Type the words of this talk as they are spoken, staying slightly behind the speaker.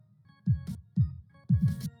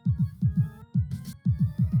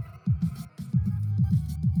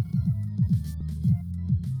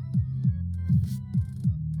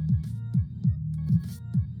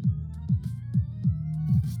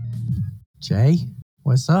Jay,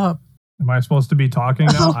 what's up? Am I supposed to be talking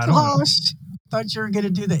now? I don't know. Thought you were going to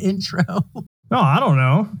do the intro. No, I don't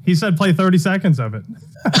know. He said play 30 seconds of it.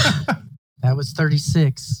 That was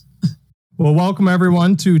 36. Well, welcome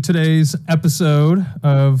everyone to today's episode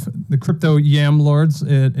of the Crypto Yam Lords.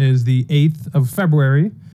 It is the 8th of February.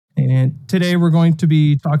 And today we're going to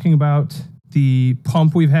be talking about the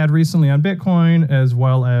pump we've had recently on Bitcoin, as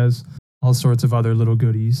well as all sorts of other little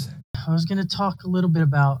goodies. I was going to talk a little bit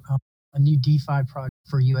about a new DeFi project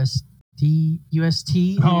for UST.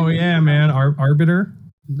 Oh yeah, man. Arbiter.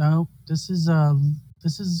 No, this is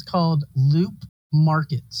called Loop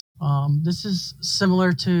Markets. This is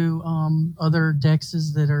similar to other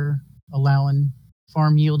DEXs that are allowing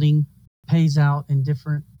farm yielding, pays out in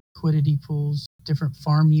different liquidity pools, different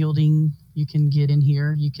farm yielding you can get in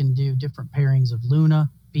here. You can do different pairings of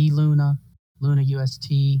Luna, B Luna, Luna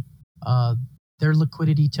UST. Their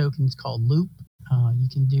liquidity token is called Loop. You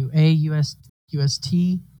can do UST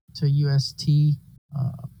to UST.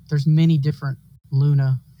 There's many different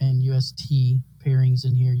Luna and UST pairings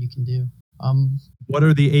in here you can do. What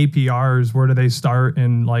are the APRs? Where do they start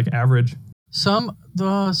in like average?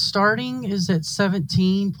 The starting is at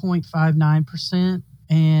 17.59%,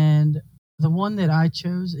 and the one that I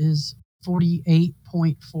chose is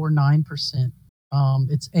 48.49%.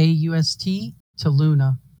 It's AUST to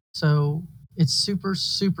Luna. So it's super,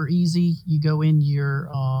 super easy. You go in you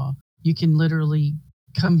can literally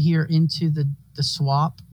come here into the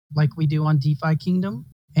swap like we do on DeFi Kingdom.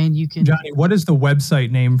 And you can... Johnny, what is the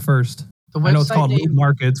website name first? I know it's called Loop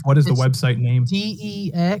Markets. What is the website name?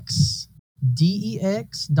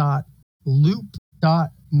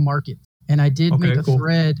 dex.loop.market. And I did make a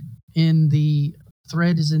thread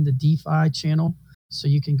thread is in the DeFi channel. So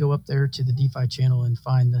you can go up there to the DeFi channel and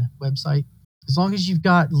find the website. As long as you've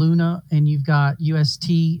got Luna and you've got UST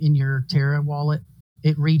in your Terra wallet,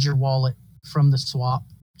 it reads your wallet from the swap.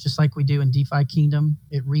 Just like we do in DeFi Kingdom,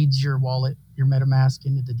 it reads your wallet, your MetaMask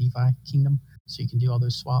into the DeFi Kingdom. So you can do all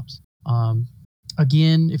those swaps.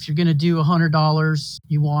 Again, if you're going to do $100,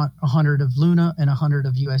 you want 100 of Luna and 100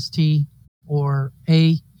 of UST or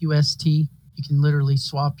AUST. You can literally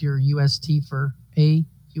swap your UST for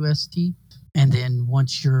AUST. And then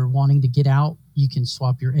once you're wanting to get out, you can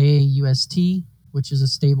swap your AUST, which is a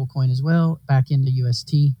stable coin as well, back into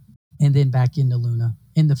UST and then back into Luna.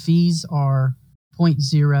 And the fees are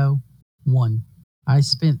 0.01. I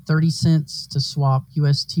spent 30 cents to swap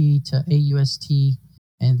UST to AUST,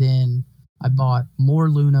 and then I bought more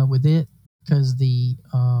Luna with it because the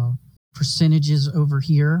percentages over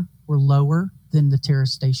here were lower than the Terra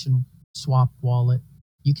Station swap wallet.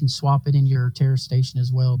 You can swap it in your Terra Station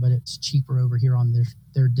as well, but it's cheaper over here on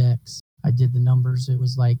their DEX. I did the numbers. It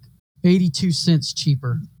was like 82 cents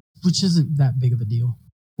cheaper, which isn't that big of a deal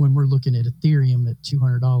when we're looking at Ethereum at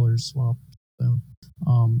 $200 swap. So,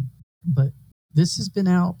 but this has been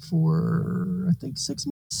out for, I think, 6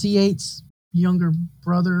 months. C8's younger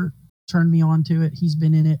brother turned me on to it. He's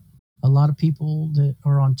been in it. A lot of people that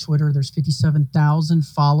are on Twitter, there's 57,000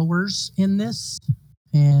 followers in this.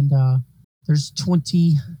 And there's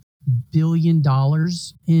 $20 billion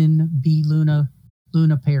in B Luna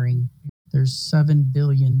pairing. There's 7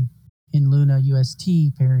 billion in Luna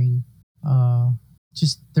UST pairing. There's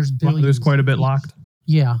billions. Well, there's quite a bit locked.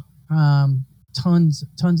 Yeah. Tons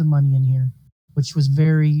of money in here, which was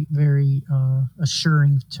very, very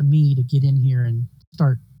assuring to me to get in here and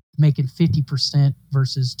start making 50%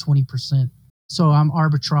 versus 20%. So I'm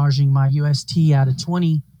arbitraging my UST out of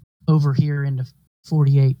 20 over here into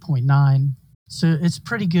 48.9. So it's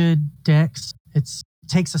pretty good DEX. It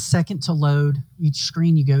takes a second to load each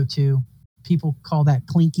screen you go to. People call that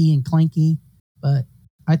clinky and clanky, but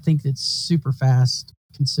I think it's super fast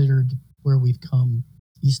considered where we've come.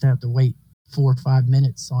 You used to have to wait 4 or 5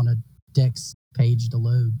 minutes on a DEX page to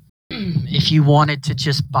load. If you wanted to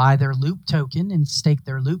just buy their Loop token and stake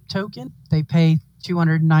their Loop token, they pay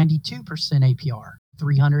 292% APR,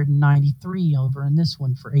 393 over in this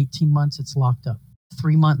one. For 18 months, it's locked up.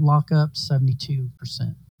 3-month lockup,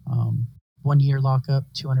 72%. 1 year lockup,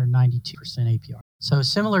 292% APR. So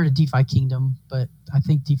similar to DeFi Kingdom, but I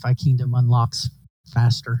think DeFi Kingdom unlocks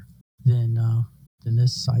faster than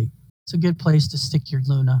this site. It's a good place to stick your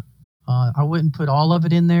Luna. I wouldn't put all of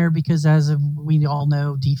it in there because, as we all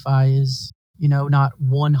know, DeFi is, not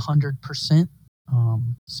 100%.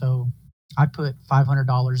 So I put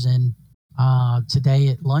 $500 in today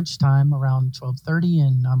at lunchtime around 12:30,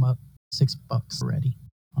 and I'm up $6 already.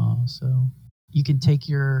 So you can take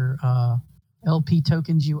your LP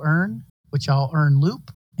tokens you earn, which I'll earn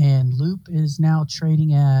Loop, and Loop is now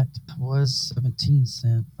trading at 17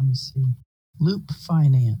 cents. Let me see. Loop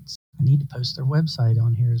Finance. I need to post their website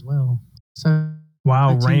on here as well. So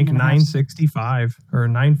wow, rank 965 or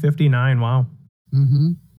 959. Wow.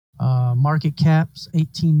 Mm-hmm. Market cap's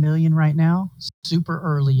 18 million right now. Super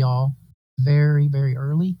early, y'all. Very, very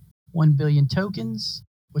early. 1 billion tokens,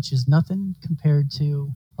 which is nothing compared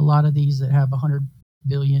to a lot of these that have 100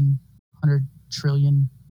 billion, 100 trillion.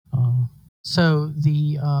 So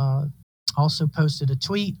the also posted a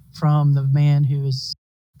tweet from the man who is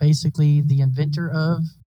basically the inventor of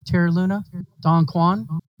Terra Luna, Do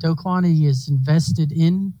Kwon. He is invested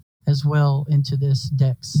in as well into this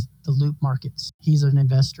DEX, the Loop markets. He's an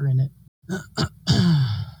investor in it.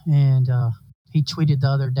 And he tweeted the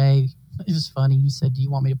other day, it was funny. He said, do you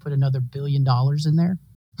want me to put another $1 billion in there?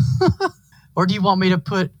 Or do you want me to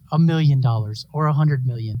put $1 million or 100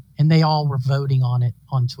 million? And they all were voting on it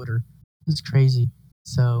on Twitter. It's crazy.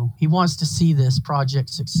 So he wants to see this project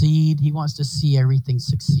succeed. He wants to see everything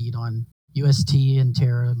succeed on UST and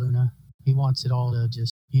Terra Luna. He wants it all to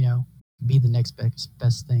just, be the next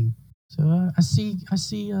best thing. So I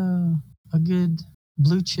see a good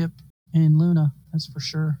blue chip in Luna, that's for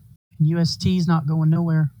sure. And UST is not going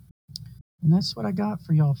nowhere. And that's what I got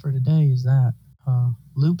for y'all for today is that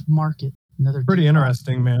Loop Market. Another pretty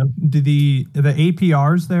interesting, man. Do the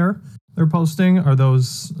APRs they're posting, are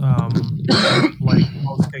those like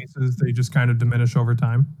most cases they just kind of diminish over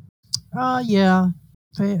time? Yeah.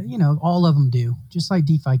 They, all of them do. Just like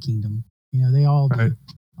DeFi Kingdom. They all do. Right.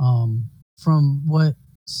 From what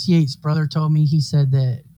C8's brother told me, he said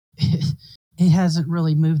that it hasn't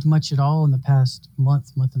really moved much at all in the past month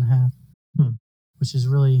and a half, which is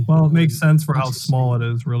really... Well, it makes sense for how small it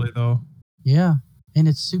is, really, though. Yeah, and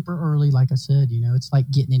it's super early, like I said. It's like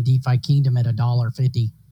getting in DeFi Kingdom at $1.50.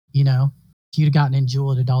 If you'd have gotten in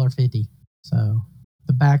Jewel at $1.50. So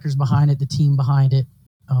the backers behind it, the team behind it,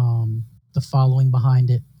 the following behind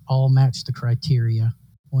it, all match the criteria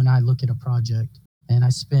when I look at a project. And I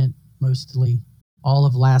spent mostly all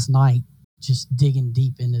of last night just digging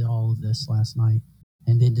deep into all of this last night,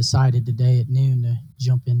 and then decided today at noon to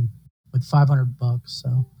jump in with $500.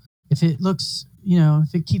 So if it looks,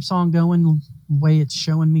 if it keeps on going the way it's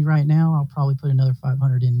showing me right now, I'll probably put another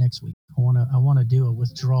 500 in next week. I want to do a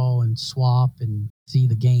withdrawal and swap and see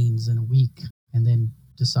the gains in a week and then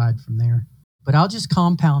decide from there. But I'll just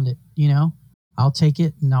compound it, I'll take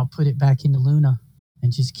it and I'll put it back into Luna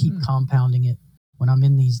and just keep compounding it. When I'm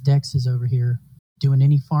in these dexes over here doing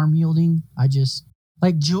any farm yielding, I just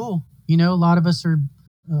like Jewel. A lot of us are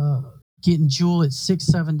getting Jewel at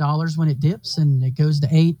 $6-7 when it dips, and it goes to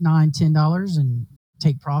 $8, $9, $10 and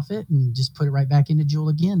take profit and just put it right back into Jewel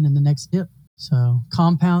again in the next dip. So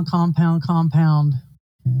compound.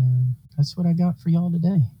 And that's what I got for y'all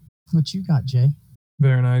today. What you got, Jay?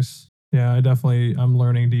 Very nice. Yeah, I'm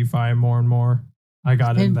learning DeFi more and more. I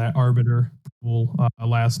got in that Arbiter pool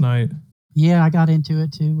last night. Yeah, I got into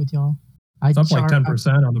it too with y'all. It's up like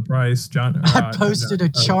 10% on the price. I posted a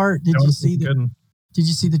chart. Did you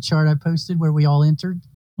see the chart I posted where we all entered?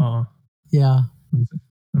 Yeah.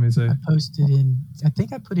 Let me see. I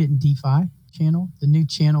think I put it in DeFi channel, the new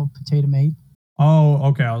channel Potato Made. Oh,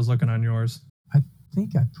 okay. I was looking on yours. I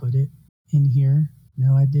think I put it in here.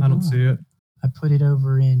 No, I didn't. I don't see it. I put it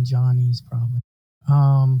over in Johnny's probably.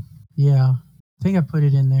 Yeah. I think I put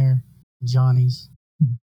it in there, Johnny's.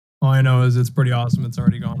 All I know is it's pretty awesome. It's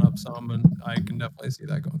already gone up some, and I can definitely see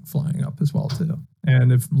that flying up as well too.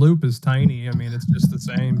 And if Loop is tiny, it's just the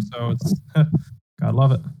same. So it's God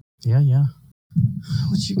love it. Yeah.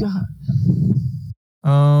 What you got?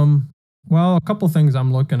 Well, a couple things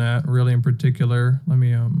I'm looking at really in particular. I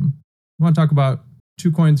want to talk about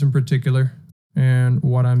 2 coins in particular and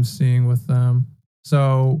what I'm seeing with them.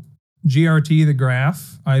 So GRT, the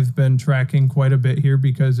graph, I've been tracking quite a bit here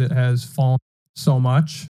because it has fallen so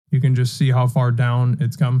much. You can just see how far down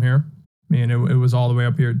it's come here. It was all the way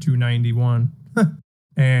up here at 291.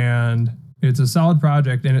 And it's a solid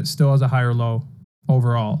project, and it still has a higher low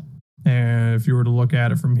overall. And if you were to look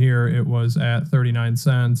at it from here, it was at 39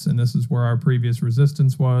 cents, and this is where our previous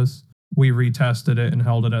resistance was. We retested it and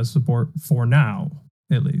held it as support for now,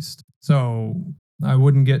 at least. So I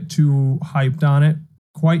wouldn't get too hyped on it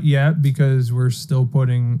quite yet because we're still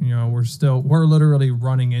we're literally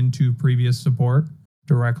running into previous support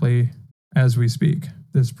directly as we speak.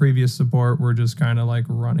 This previous support we're just kind of like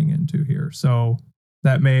running into here. So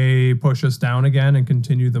that may push us down again and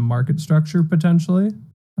continue the market structure potentially.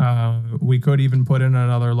 We could even put in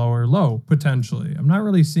another lower low potentially. I'm not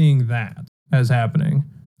really seeing that as happening,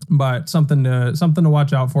 but something to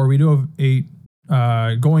watch out for. We do have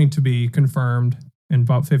 8 going to be confirmed in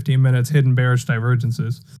about 15 minutes hidden bearish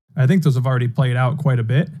divergences. I think those have already played out quite a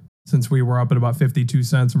bit since we were up at about 52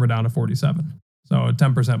 cents and we're down to 47. So a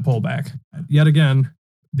 10% pullback. Yet again,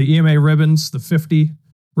 The EMA ribbons, the 50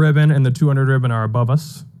 ribbon and the 200 ribbon are above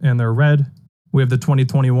us, and they're red. We have the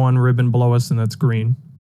 2021 ribbon below us, and that's green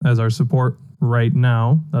as our support right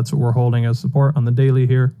now. That's what we're holding as support on the daily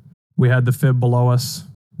here. We had the fib below us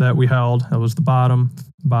that we held. That was the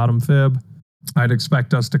bottom fib. I'd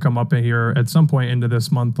expect us to come up in here at some point into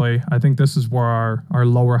this monthly. I think this is where our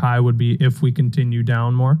lower high would be if we continue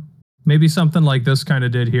down more. Maybe something like this kind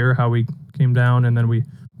of did here, how we came down and then we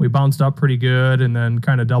bounced up pretty good and then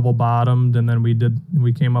kind of double bottomed and then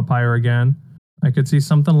we came up higher again. I could see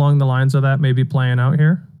something along the lines of that maybe playing out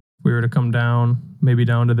here. If we were to come down, maybe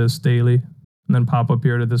down to this daily and then pop up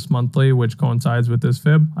here to this monthly, which coincides with this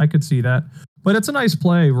fib. I could see that. But it's a nice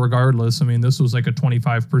play regardless. I mean, this was like a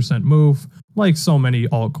 25% move, like so many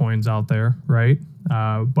altcoins out there, right?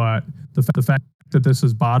 But the fact that this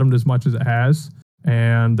has bottomed as much as it has,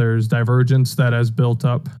 and there's divergence that has built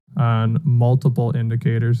up on multiple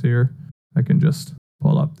indicators here. I can just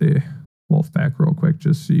pull up the Wolfpack real quick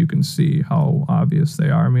just so you can see how obvious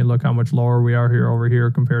they are. I mean, look how much lower we are here over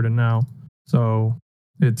here compared to now. So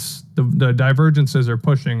it's the divergences are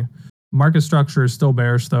pushing. Market structure is still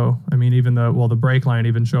bearish though. I mean, even the break line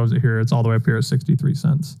even shows it here. It's all the way up here at 63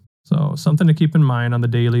 cents. So something to keep in mind on the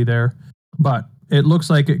daily there. But it looks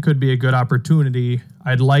like it could be a good opportunity.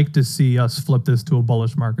 I'd like to see us flip this to a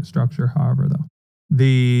bullish market structure, however, though.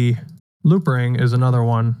 The loop ring is another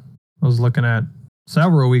one I was looking at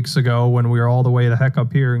several weeks ago when we were all the way the heck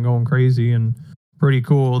up here and going crazy and pretty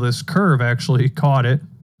cool. This curve actually caught it.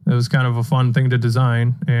 It was kind of a fun thing to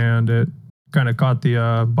design, and it kind of caught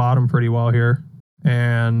the bottom pretty well here.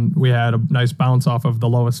 And we had a nice bounce off of the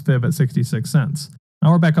lowest fib at 66 cents.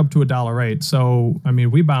 Now we're back up to $1.08. So, I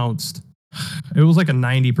mean, we bounced. It was like a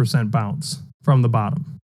 90% bounce from the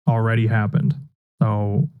bottom already happened.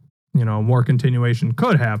 So, more continuation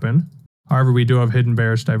could happen. However, we do have hidden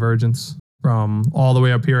bearish divergence from all the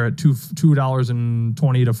way up here at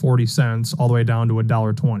 $2.20 to 40 cents all the way down to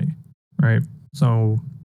 $1.20, right? So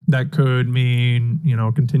that could mean,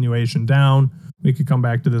 continuation down. We could come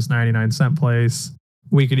back to this 99-cent place.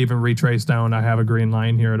 We could even retrace down. I have a green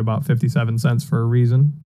line here at about 57 cents for a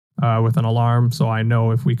reason. With an alarm, so I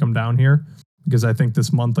know if we come down here, because I think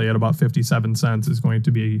this monthly at about 57 cents is going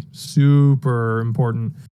to be super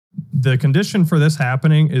important. The condition for this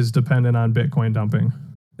happening is dependent on Bitcoin dumping.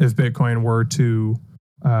 If Bitcoin were to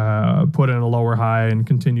put in a lower high and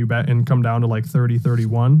continue back and come down to like 30,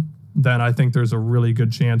 31, then I think there's a really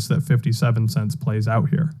good chance that 57 cents plays out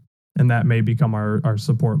here. And that may become our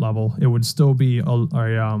support level. It would still be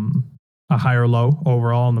a higher low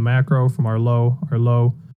overall in the macro from our low,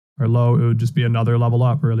 it would just be another level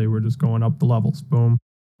up, really. We're just going up the levels. Boom,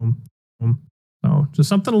 boom, boom. So just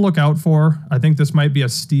something to look out for. I think this might be a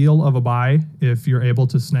steal of a buy if you're able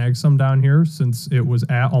to snag some down here, since it was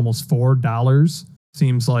at almost $4.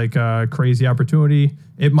 Seems like a crazy opportunity.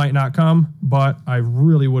 It might not come, but I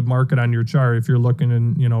really would mark it on your chart if you're looking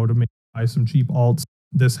to maybe buy some cheap alts.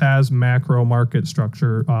 This has macro market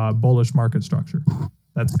structure, bullish market structure.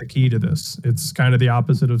 That's the key to this. It's kind of the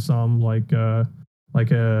opposite of some like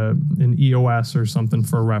an EOS or something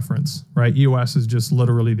for reference, right? EOS is just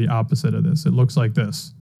literally the opposite of this. It looks like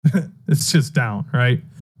this. It's just down, right?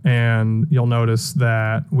 And you'll notice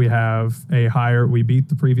that we beat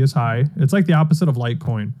the previous high. It's like the opposite of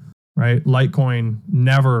Litecoin, right? Litecoin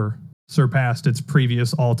never surpassed its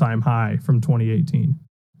previous all-time high from 2018.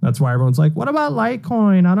 That's why everyone's like, what about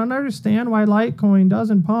Litecoin? I don't understand why Litecoin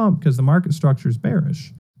doesn't pump, because the market structure is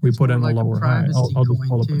bearish. We put in a lower high. I'll just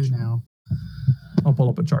pull up a chart. Now. I'll pull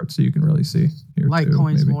up a chart so you can really see here.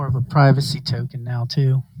 Litecoin's more of a privacy token now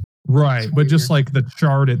too. Right, but just like the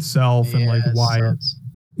chart itself and like why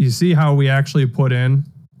you see how we actually put in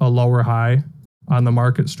a lower high on the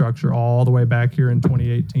market structure all the way back here in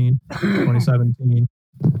 2018, 2017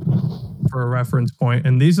 for a reference point.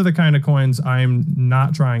 And these are the kind of coins I'm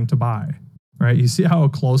not trying to buy, right? You see how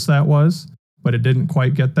close that was, but it didn't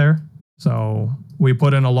quite get there. So we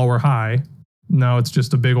put in a lower high. Now it's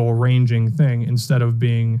just a big old ranging thing instead of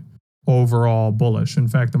being overall bullish. In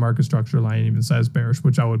fact, the market structure line even says bearish,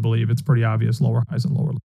 which I would believe. It's pretty obvious lower highs and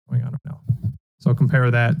lower lows going on right now. So compare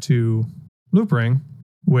that to Loop Ring,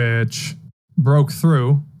 which broke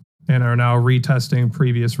through and are now retesting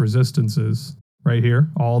previous resistances right here.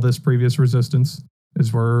 All this previous resistance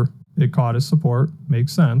is where it caught as support.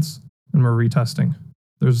 Makes sense. And we're retesting.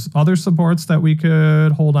 There's other supports that we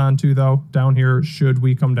could hold on to, though, down here should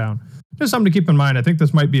we come down. Just something to keep in mind. I think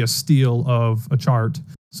this might be a steal of a chart.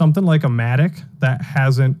 Something like a Matic that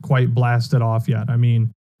hasn't quite blasted off yet. I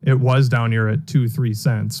mean, it was down here at 2-3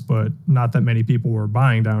 cents, but not that many people were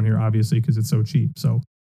buying down here, obviously, because it's so cheap. So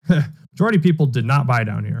majority of people did not buy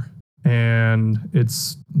down here. And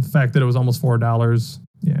it's the fact that it was almost $4.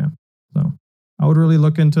 Yeah. So I would really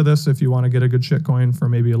look into this if you want to get a good shitcoin for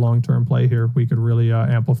maybe a long-term play here. We could really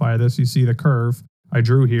amplify this. You see the curve I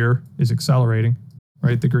drew here is accelerating,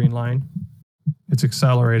 right? The green line. It's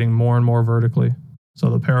accelerating more and more vertically. So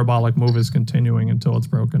the parabolic move is continuing until it's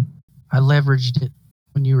broken. I leveraged it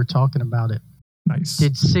when you were talking about it. Nice.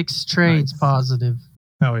 Did 6 trades positive.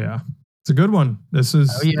 Hell yeah. It's a good one. This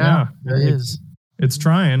is, it is. It's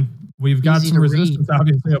trying. We've got some resistance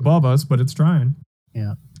obviously above us, but it's trying.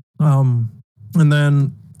 Yeah. And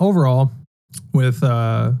then overall with,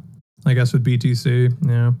 I guess with BTC,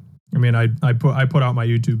 yeah. I mean, I put out my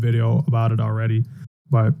YouTube video about it already,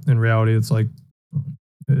 but in reality, it's like,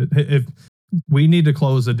 if we need to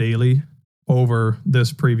close a daily over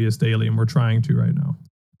this previous daily, and we're trying to right now.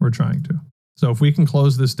 We're trying to. So if we can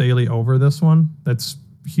close this daily over this one, that's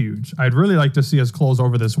huge. I'd really like to see us close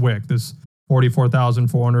over this wick, this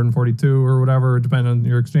 44,442 or whatever, depending on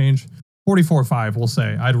your exchange. 44.5, we'll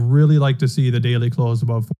say. I'd really like to see the daily close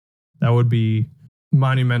above 4. That would be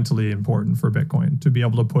monumentally important for Bitcoin to be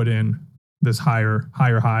able to put in this higher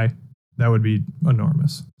high. That would be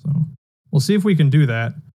enormous. So we'll see if we can do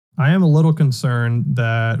that. I am a little concerned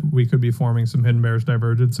that we could be forming some hidden bearish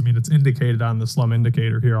divergence. I mean, it's indicated on the slum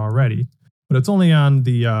indicator here already, but it's only on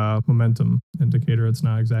the momentum indicator. It's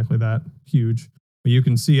not exactly that huge, but you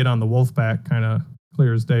can see it on the Wolfpack kind of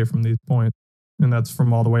clear as day from these points. And that's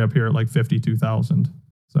from all the way up here at like 52,000.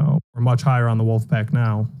 So we're much higher on the Wolfpack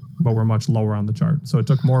now, but we're much lower on the chart. So it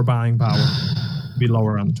took more buying power to be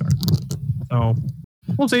lower on the chart. So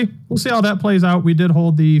we'll see. We'll see how that plays out. We did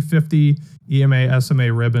hold the 50 EMA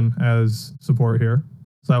SMA ribbon as support here.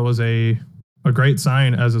 So that was a great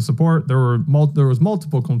sign as a support. There was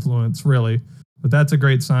multiple confluence really, but that's a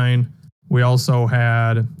great sign. We also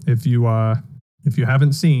had, if you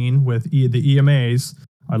haven't seen with the EMAs,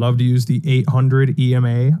 I love to use the 800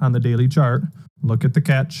 EMA on the daily chart. Look at the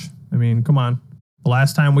catch. I mean, come on. The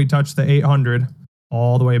last time we touched the 800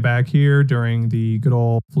 all the way back here during the good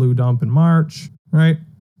old flu dump in March, right?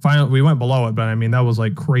 Finally, we went below it, but I mean, that was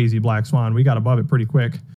like crazy black swan. We got above it pretty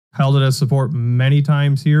quick. Held it as support many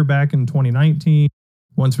times here back in 2019.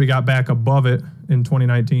 Once we got back above it in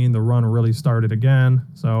 2019, the run really started again.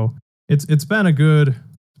 So it's been a good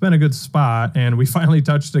spot, and we finally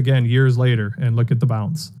touched again years later. And look at the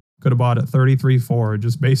bounce. Could have bought at 33.4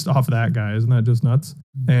 just based off of that, guy. Isn't that just nuts?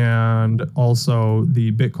 And also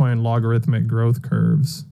the Bitcoin logarithmic growth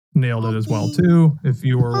curves nailed it as well too. If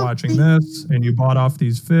you were watching this and you bought off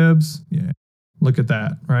these fibs, yeah, look at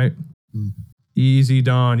that, right? Easy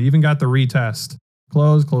done. Even got the retest.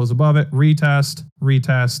 Close above it,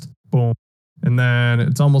 retest, boom. And then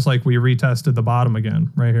it's almost like we retested the bottom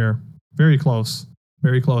again right here. Very close.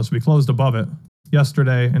 We closed above it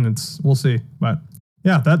yesterday, and we'll see. But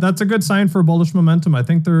yeah, that's a good sign for bullish momentum. I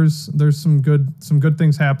think there's some good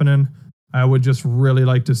things happening. I would just really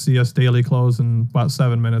like to see us daily close in about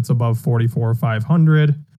 7 minutes above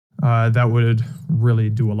 44,500. That would really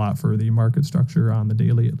do a lot for the market structure on the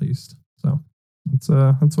daily at least. So that's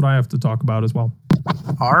what I have to talk about as well.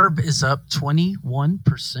 ARB is up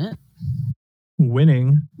 21%.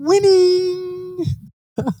 Winning.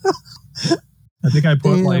 I think I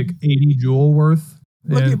put like 80 Joule worth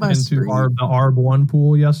into the ARB1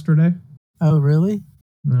 pool yesterday. Oh, really?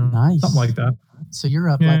 No, nice. Something like that. So you're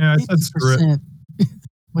up like 50%.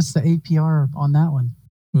 What's the APR on that one?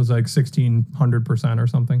 It was like 1,600% or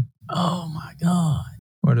something. Oh my God.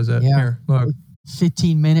 What is it? Yeah. Here, look.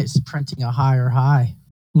 15 minutes printing a higher high.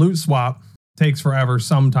 Loot swap takes forever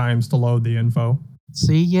sometimes to load the info.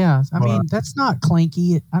 See, yeah. I mean, that's not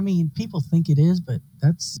clanky. People think it is, but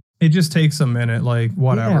it just takes a minute, like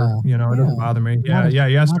whatever. It doesn't bother me. Yeah.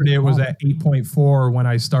 Yesterday it was at 8.4 when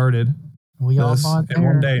I started. We all bought there. And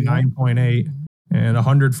one day 9.8 and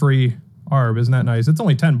 100 free ARB. Isn't that nice? It's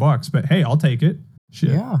only $10, but hey, I'll take it.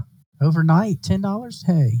 Shit. Yeah. Overnight, $10.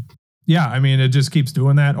 Hey. Yeah, I mean, it just keeps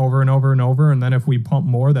doing that over and over and over. And then if we pump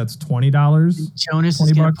more, that's $20. Jonas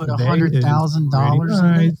is going to put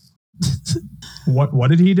 $100,000 in it. What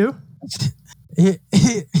did he do?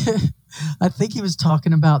 I think he was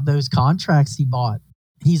talking about those contracts he bought.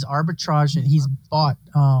 He's arbitraging. He's bought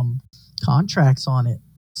contracts on it.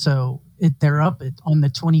 So they're up on the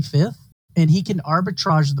 25th, and he can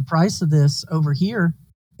arbitrage the price of this over here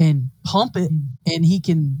and pump it, and he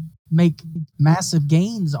can make massive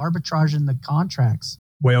gains arbitraging the contracts.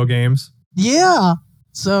 Whale games. Yeah.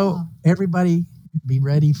 So everybody be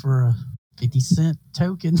ready for a 50-cent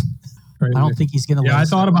token. Crazy. I don't think he's going to. Yeah, I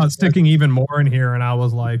thought about sticking even more in here, and I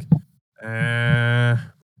was like,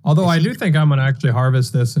 Although I do think I'm going to actually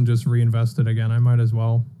harvest this and just reinvest it again. I might as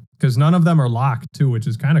well. because none of them are locked too, which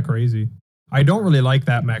is kind of crazy. I don't really like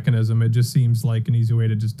that mechanism. It just seems like an easy way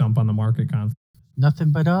to just dump on the market constantly.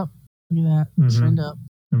 Nothing but up. Look at that. Trend up.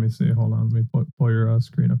 Let me see. Hold on. Let me pull your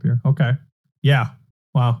screen up here. Okay. Yeah.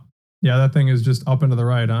 Wow. Yeah, that thing is just up and to the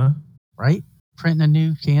right, huh? Right? Printing a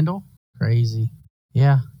new candle. Crazy.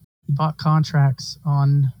 Yeah. He bought contracts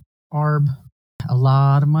on ARB. A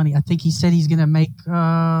lot of money. I think he said he's going to make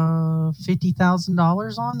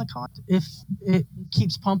 $50,000 on the if it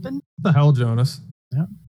keeps pumping. What the hell, Jonas? Yeah.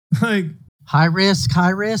 Like high risk,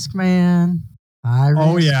 man. High risk.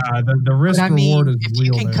 Oh yeah, the risk reward is if real.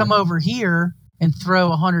 You can come over here and throw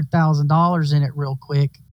 $100,000 in it real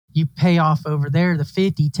quick. You pay off over there the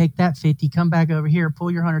 50, take that 50, come back over here, pull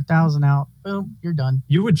your 100,000 out. Boom, you're done.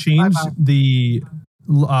 You would change the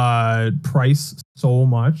price so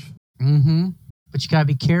much. Mm-hmm. But you gotta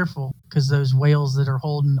be careful because those whales that are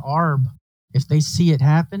holding ARB, if they see it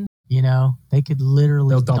happen, they could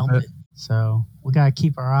literally dump it. So we gotta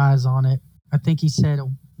keep our eyes on it. I think he said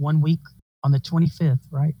 1 week on the 25th,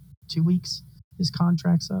 right? 2 weeks, his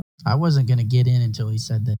contract's up. I wasn't gonna get in until he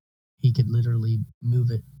said that he could literally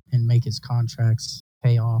move it and make his contracts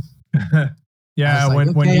pay off. Yeah,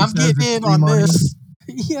 like, when he I'm says getting in on money, this.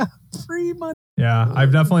 Yeah, free money. Yeah,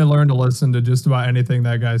 I've definitely learned to listen to just about anything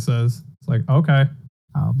that guy says. It's like, okay.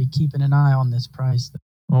 I'll be keeping an eye on this price.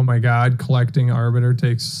 Oh my God, collecting Arbiter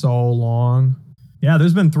takes so long. Yeah,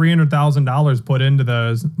 there's been $300,000 put into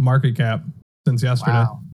the market cap since yesterday.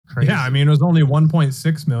 Wow, crazy. Yeah, I mean, it was only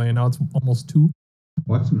 1.6 million. Now it's almost 2.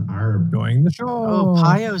 What's an ARB? Joining the show. Oh,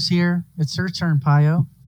 Pio's here. It's her turn, Pio.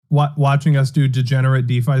 Watching us do degenerate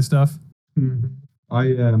DeFi stuff. Mm-hmm.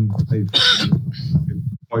 I've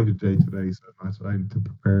quite a day today, so I'm not trying to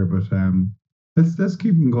prepare. But let's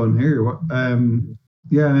keep them going here. What?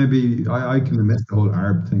 Yeah, maybe I can have missed the whole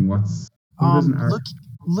ARB thing. What's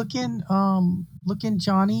look in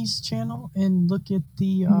Johnny's channel and look at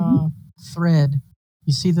the thread.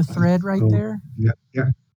 You see the thread right there? Yeah.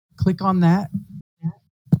 Click on that,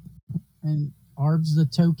 and ARB's the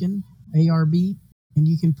token, ARB, and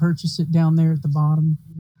you can purchase it down there at the bottom.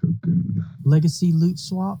 Token. Legacy loot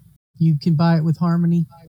swap. You can buy it with Harmony.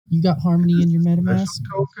 You got Harmony in your MetaMask.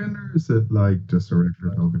 Token, or is it like just a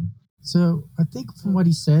regular token? So I think from what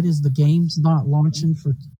he said is the game's not launching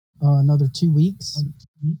for another 2 weeks,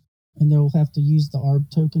 and they'll have to use the ARB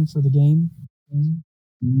token for the game.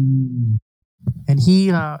 And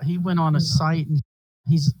he went on a site and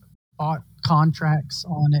he's bought contracts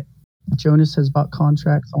on it. Jonas has bought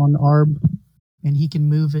contracts on ARB, and he can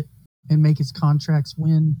move it and make his contracts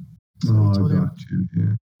win. So I got you.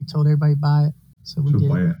 Yeah. He told everybody to buy it, so we did.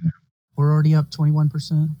 Buy it. We're already up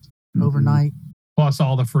 21% overnight. Plus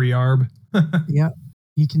all the free ARB. Yeah.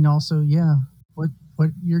 You can also, what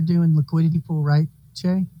you're doing, liquidity pool, right,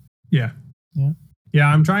 Jay? Yeah. Yeah. Yeah,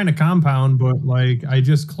 I'm trying to compound, but like I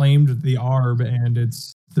just claimed the ARB and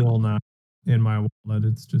it's still not in my wallet.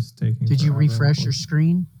 It's just taking. Did you refresh your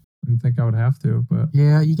screen? I didn't think I would have to, but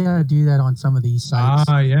yeah, you gotta do that on some of these sites.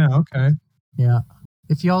 Yeah, okay. Yeah.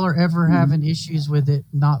 If y'all are ever having issues with it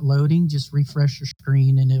not loading, just refresh your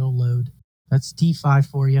screen and it'll load. That's DeFi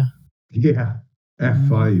for you. Yeah.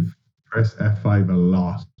 F5. Press F5 a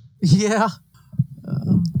lot. Yeah.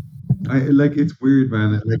 It's weird,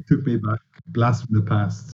 man. It took me back, blast from the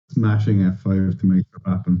past, smashing F5 to make it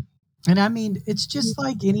happen. And I mean, it's just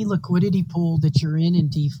like any liquidity pool that you're in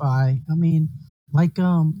DeFi. I mean, like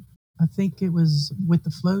I think it was with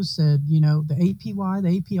the flow said, the APY,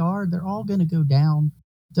 the APR, they're all going to go down.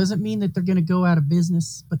 Doesn't mean that they're going to go out of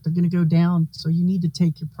business, but they're going to go down. So you need to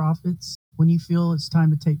take your profits when you feel it's time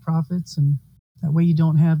to take profits, and that way you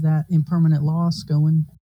don't have that impermanent loss going.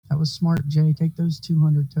 That was smart, Jay. Take those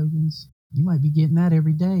 200 tokens. You might be getting that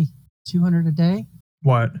every day. 200 a day.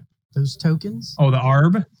 What? Those tokens. Oh, the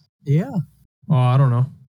ARB? Yeah. Oh, I don't know.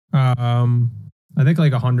 I think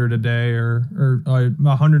like 100 a day or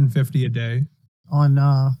 150 a day. On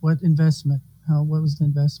what investment? What was the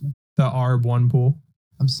investment? The ARB one pool.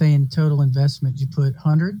 I'm saying total investment. You put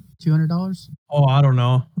 $100, $200? Oh, I don't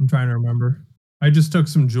know. I'm trying to remember. I just took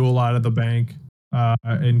some Jewel out of the bank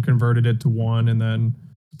and converted it to one, and then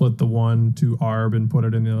split the one to ARB and put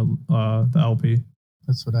it in the LP.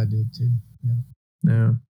 That's what I did too. Yeah.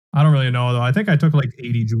 Yeah. I don't really know though. I think I took like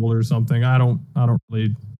 80 Jewel or something. I don't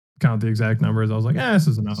really count the exact numbers. I was like, this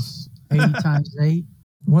is enough. 80 times 8.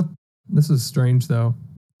 What? This is strange though.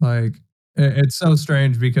 Like it's so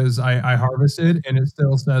strange because I harvested and it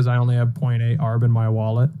still says I only have 0.8 ARB in my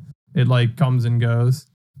wallet. It like comes and goes.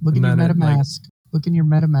 Look in your MetaMask. Look in your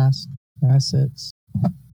MetaMask assets.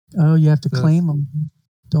 Oh, you have to claim them.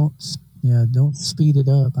 Don't speed it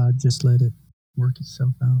up. I just let it work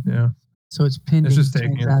itself out. Yeah. So it's pending. It's just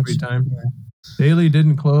taking its sweet time. Yeah. Daily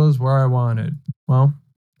didn't close where I wanted. Well,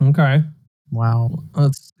 okay. Wow.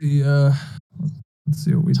 Let's see. Let's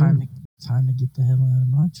see what we do. Time to get the hell out of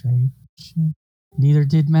my trade. Shit. Neither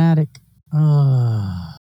did Matic.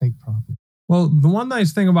 Big profit. Well, the one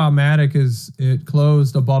nice thing about Matic is it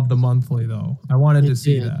closed above the monthly, though. I wanted to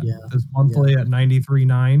see that. Yeah. This monthly at 93.9.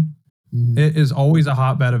 Mm-hmm. It is always a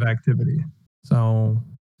hotbed of activity. So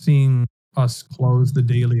seeing us close the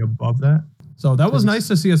daily above that. So that was nice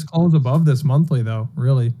to see us close above this monthly, though,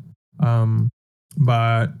 really.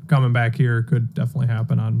 But coming back here could definitely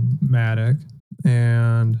happen on Matic.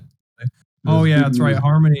 And oh yeah, that's right.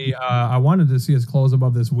 Harmony. I wanted to see us close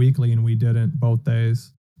above this weekly, and we didn't both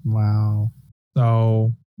days. Wow.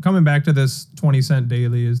 So coming back to this 20-cent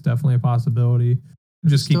daily is definitely a possibility.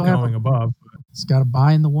 Just keep going above. It's got to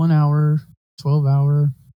buy in the 1 hour, 12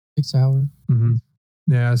 hour, 6 hour. Mm-hmm.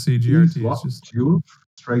 Yeah, CGRT is just. Do you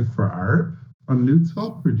straight for ARB on loot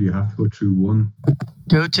swap, or do you have to go through one?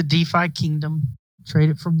 Go to DeFi Kingdom, trade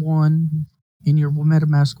it for one in your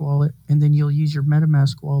MetaMask wallet, and then you'll use your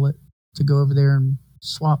MetaMask wallet to go over there and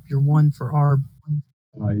swap your one for ARB.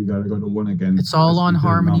 You got to go to one again. It's all on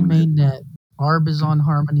Harmony mainnet. ARB is on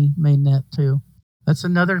Harmony mainnet too. That's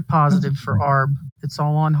another positive for ARB. It's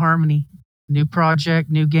all on Harmony. New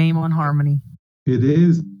project, new game on Harmony. It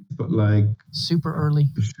is, but like super early.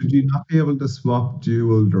 Should you not be able to swap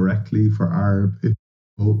Dual directly for ARB if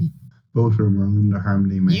both of them are on the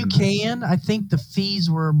Harmony mainnet? You can. I think the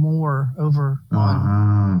fees were more over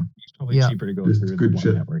on. It's probably cheaper to go through good the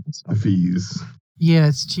shit. network and stuff. The fees. Yeah,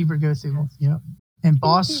 it's cheaper to go through. Yeah. And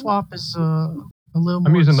Boss Swap is a little more.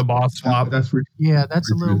 I'm using the Boss Swap. That's really,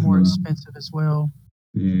 that's a little more expensive as well.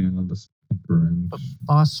 Yeah, but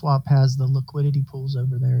Boss Swap has the liquidity pools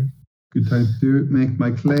over there. Good time to do it. Make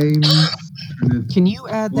my claims. Can you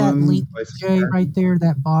add that link, Jay, right there?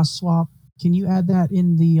 That Boss Swap. Can you add that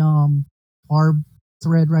in the ARB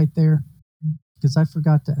thread right there? Because I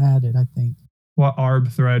forgot to add it. I think. What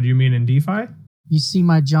ARB thread? You mean in DeFi? You see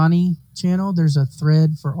my Johnny channel? There's a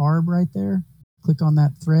thread for ARB right there. Click on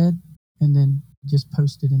that thread and then just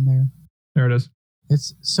post it in there. There it is.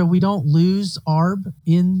 It's so we don't lose ARB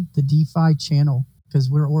in the DeFi channel because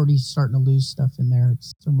we're already starting to lose stuff in there.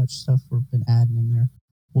 It's so much stuff we've been adding in there.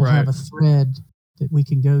 We'll have a thread that we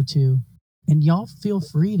can go to, and y'all feel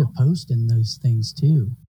free to post in those things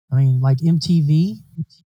too. I mean, like MTV,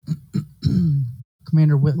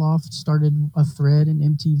 Commander Whitloff started a thread in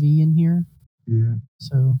MTV in here. Yeah.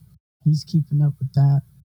 So he's keeping up with that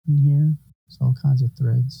in here. It's all kinds of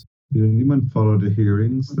threads. Did anyone follow the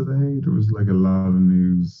hearings today? There was like a lot of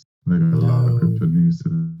news, lot of crypto news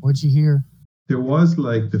today. What'd you hear? There was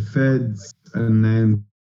like the feds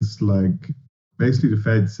announced, like basically the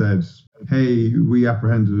Fed said, hey, we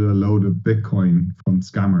apprehended a load of Bitcoin from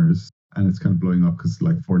scammers, and it's kind of blowing up because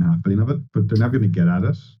like 4.5 billion of it, but they're never going to get at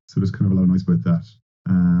it. So there's kind of a lot of noise about that.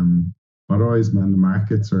 Otherwise, man, the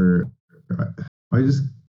markets are, I just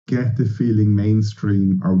get the feeling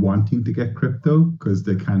mainstream are wanting to get crypto because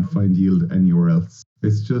they can't find yield anywhere else.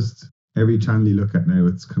 It's just every channel you look at now,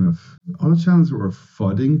 it's kind of all the channels that were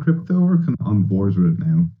fudding crypto are kind of on board with it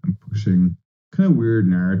now and pushing kind of weird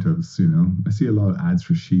narratives, you know. I see a lot of ads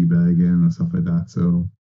for Shiba again and stuff like that. So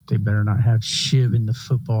they better not have Shiv in the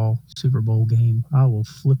football Super Bowl game. I will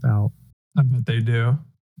flip out. I bet they do.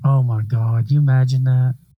 Oh my God. You imagine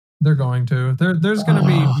that? They're going to. There's going to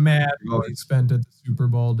be mad money spent at the Super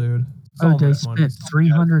Bowl, dude. They spent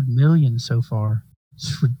 $300 million so far.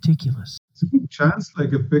 It's ridiculous. It's a good chance,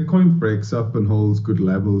 like if Bitcoin breaks up and holds good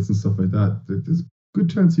levels and stuff like that, there's a good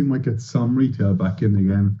chance you might get some retail back in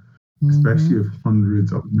again, especially if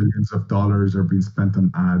hundreds of millions of dollars are being spent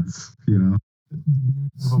on ads, you know.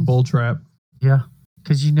 A bull trap. Yeah,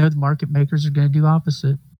 because you know the market makers are going to do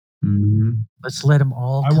opposite. Mm-hmm. Let's let them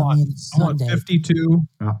all come in Sunday. I want 52.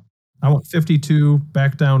 Yeah. I want 52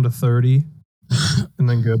 back down to 30, and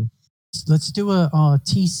then good. Let's do a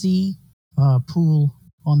TC pool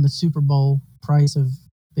on the Super Bowl price of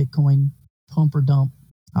Bitcoin pump or dump.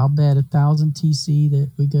 I'll bet 1,000 TC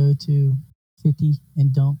that we go to 50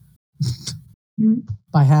 and dump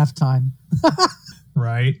by halftime.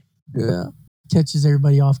 Right. Yeah. Catches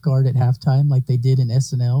everybody off guard at halftime like they did in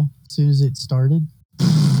SNL. As soon as it started,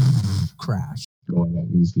 crash.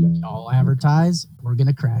 All advertise, we're going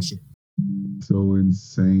to crash it. So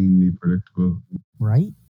insanely predictable.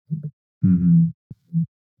 Right? Mm-hmm.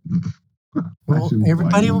 Well,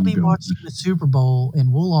 everybody will be watching the Super Bowl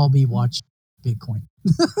and we'll all be watching Bitcoin.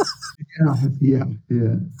 Yeah.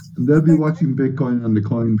 They'll be watching Bitcoin on the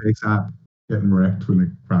Coinbase app getting wrecked when it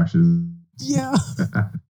crashes. Yeah.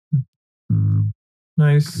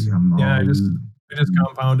 Nice. Yeah, I just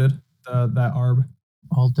compounded. that ARB.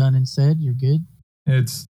 All done and said. You're good.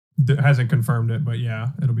 It hasn't confirmed it, but yeah,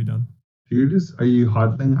 it'll be done. Are you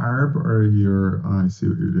hodling ARB or you're? Oh, I see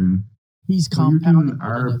what you're doing. He's you're doing compounding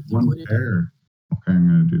ARB one pair. Okay, I'm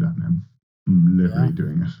gonna do that now. I'm literally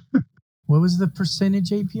doing it. What was the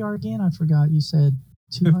percentage APR again? I forgot. You said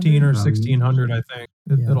 15 or 1600, I think.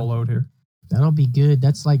 It'll load here. That'll be good.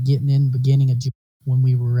 That's like getting in beginning of June when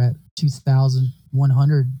we were at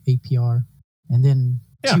 2,100 APR, and then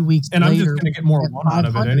 2 weeks and later, I'm just gonna get more one out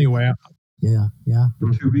of it anyway. Yeah.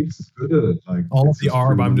 For 2 weeks, it's good. Like all of the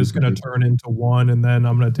ARB, I'm just gonna turn into one, and then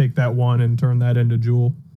I'm gonna take that one and turn that into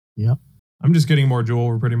Joule. Yep. I'm just getting more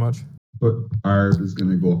Joule, pretty much. But ARB is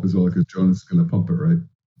gonna go up as well because Jonas is gonna pump it, right?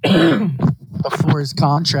 Before his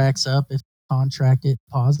contract's up, if contract it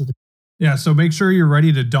positive. Yeah, so make sure you're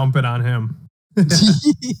ready to dump it on him.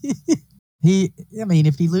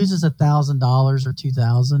 If he loses $1,000 or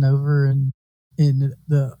 $2,000 over in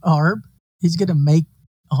the ARB, he's gonna make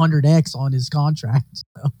 100x on his contract.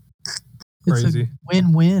 So it's crazy. A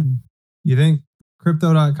win-win. You think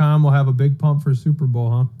Crypto.com will have a big pump for Super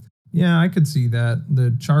Bowl, huh? Yeah, I could see that.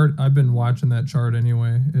 The chart, I've been watching that chart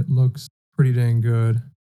anyway. It looks pretty dang good. I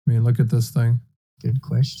mean, look at this thing. Good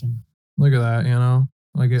question. Look at that,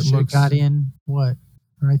 like it looks. Got in what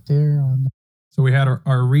right there on. So we had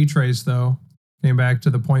our retrace though, came back to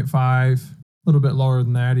the 0.5, a little bit lower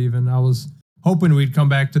than that even. I was hoping we'd come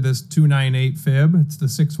back to this 298 fib. It's the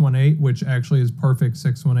 618, which actually is perfect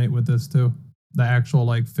 618 with this too. The actual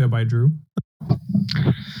like fib I drew. So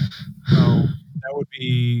that would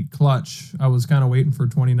be clutch. I was kind of waiting for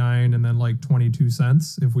 29 and then like 22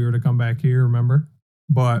 cents if we were to come back here, remember?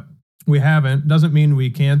 But we haven't. Doesn't mean we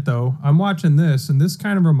can't though. I'm watching this and this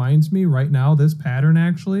kind of reminds me right now, this pattern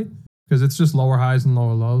actually, because it's just lower highs and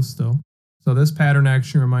lower lows still. So this pattern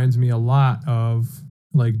actually reminds me a lot of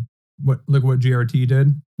like look what GRT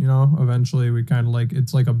did, eventually we kind of like,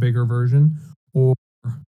 it's like a bigger version, or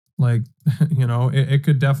like, it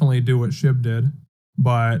could definitely do what SHIB did,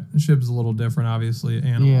 but SHIB's a little different, obviously,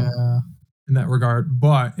 in that regard,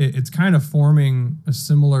 but it's kind of forming a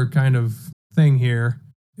similar kind of thing here.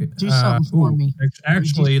 Do something for me.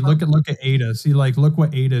 Actually, look at ADA. See, like, look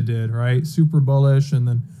what ADA did, right? Super bullish, and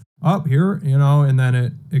then up here, and then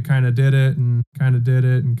it kind of did it, and kind of did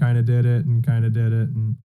it, and kind of did it, and kind of did it,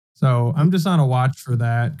 and so I'm just on a watch for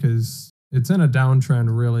that because it's in a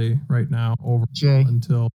downtrend really right now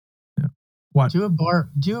until what? Do a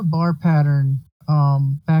bar pattern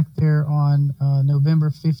back there on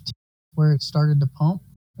November 15th where it started to pump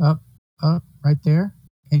up right there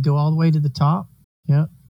and go all the way to the top. Yep.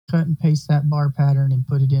 Cut and paste that bar pattern and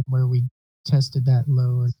put it in where we tested that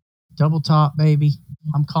lower. Double top, baby.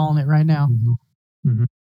 I'm calling it right now. Mm-hmm.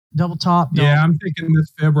 Double top. Yeah, I'm thinking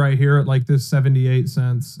this fib right here at like this 78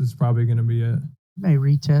 cents is probably going to be it. May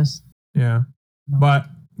retest. Yeah. No. But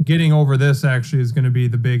getting over this actually is going to be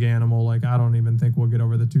the big animal. Like, I don't even think we'll get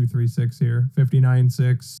over the 236 here.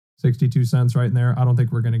 59.6, 62 cents right in there. I don't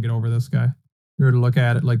think we're going to get over this guy. We were to look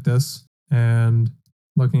at it like this and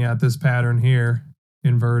looking at this pattern here,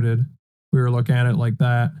 inverted. We were looking at it like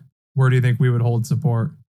that. Where do you think we would hold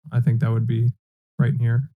support? I think that would be right in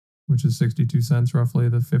here, which is 62 cents, roughly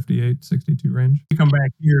the 58, 62 range. If we come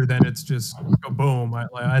back here, then it's just go boom.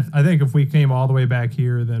 I think if we came all the way back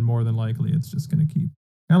here, then more than likely it's just going to keep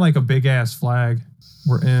kind of like a big ass flag.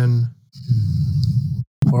 We're in.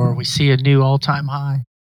 Or we see a new all-time high.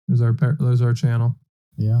 There's our channel.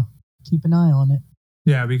 Yeah. Keep an eye on it.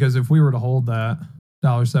 Yeah, because if we were to hold that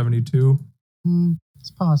 $1.72.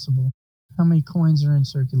 It's possible. How many coins are in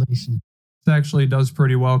circulation? It actually does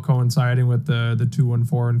pretty well coinciding with the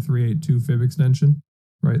 214 and 382 fib extension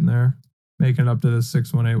right in there. Making it up to the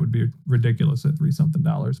 618 would be ridiculous at $3-something.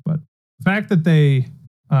 But the fact that they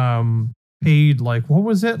paid like, what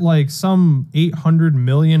was it? Like some $800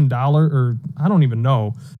 million or I don't even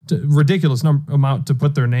know, ridiculous amount to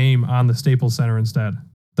put their name on the Staples Center instead.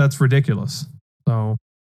 That's ridiculous. So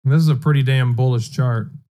this is a pretty damn bullish chart.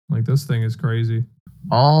 Like this thing is crazy.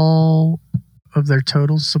 All of their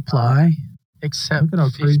total supply, except look at how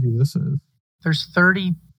crazy this is. There's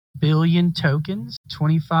 30 billion tokens.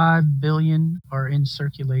 25 billion are in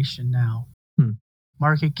circulation now.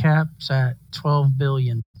 Market cap's at 12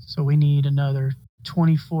 billion. So we need another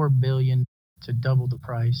 24 billion to double the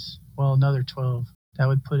price. Well, another 12. That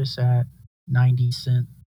would put us at 90 cent.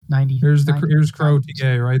 90. Here's Crow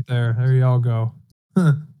TA right there. There y'all go.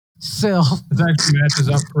 Sell. This actually matches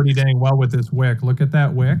up pretty dang well with this wick. Look at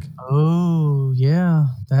that wick. Oh yeah,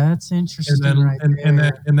 that's interesting.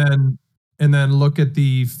 And then look at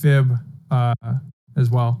the fib as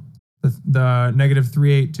well. The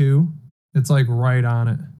 -382. It's like right on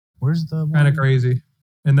it. Where's the kind of crazy?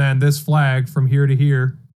 And then this flag from here to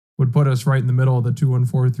here would put us right in the middle of the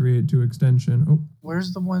 214382 extension. Oh,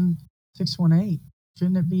 where's the 618?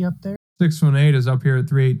 Shouldn't it be up there? 618 is up here at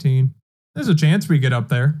 318. There's a chance we get up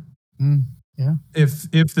there. Yeah.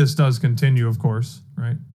 If this does continue, of course,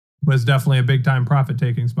 right? But it's definitely a big time profit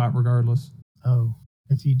taking spot regardless. Oh,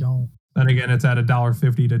 if you don't. Then again, it's at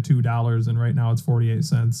 $1.50 to $2, and right now it's 48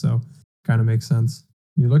 cents. So kind of makes sense.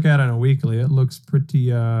 You look at it on a weekly, it looks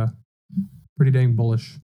pretty dang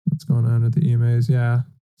bullish. What's going on at the EMAs? Yeah.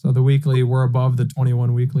 So the weekly, we're above the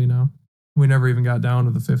 21 weekly now. We never even got down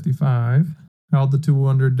to the 55. Held the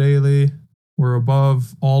 200 daily. We're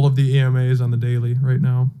above all of the EMAs on the daily right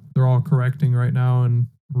now. They're all correcting right now and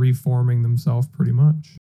reforming themselves pretty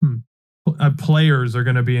much. Players are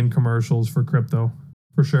going to be in commercials for crypto,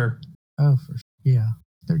 for sure. Oh, for sure. Yeah.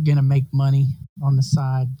 They're going to make money on the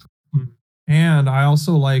side. And I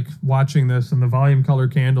also like watching this in the volume color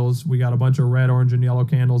candles. We got a bunch of red, orange, and yellow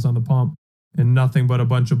candles on the pump and nothing but a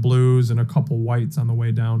bunch of blues and a couple whites on the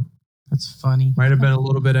way down. That's funny. Might have been a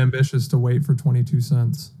little bit ambitious to wait for 22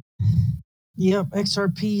 cents. Yep,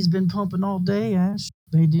 XRP's been pumping all day, Ash.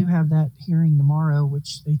 They do have that hearing tomorrow,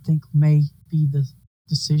 which they think may be the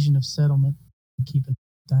decision of settlement. Keeping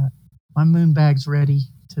that. My moon bag's ready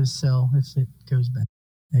to sell if it goes back.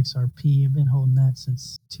 XRP, I've been holding that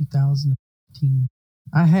since 2018.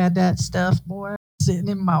 I had that stuff, boy, sitting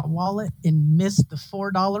in my wallet and missed the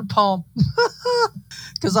 $4 pump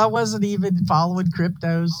because I wasn't even following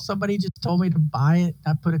cryptos. Somebody just told me to buy it.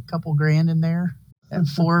 I put a couple grand in there at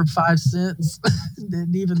 4 or 5 cents.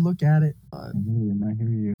 Didn't even look at it. I hear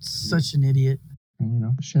you. Such an idiot. You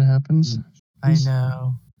know, shit happens. I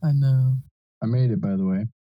know. I made it, by the way.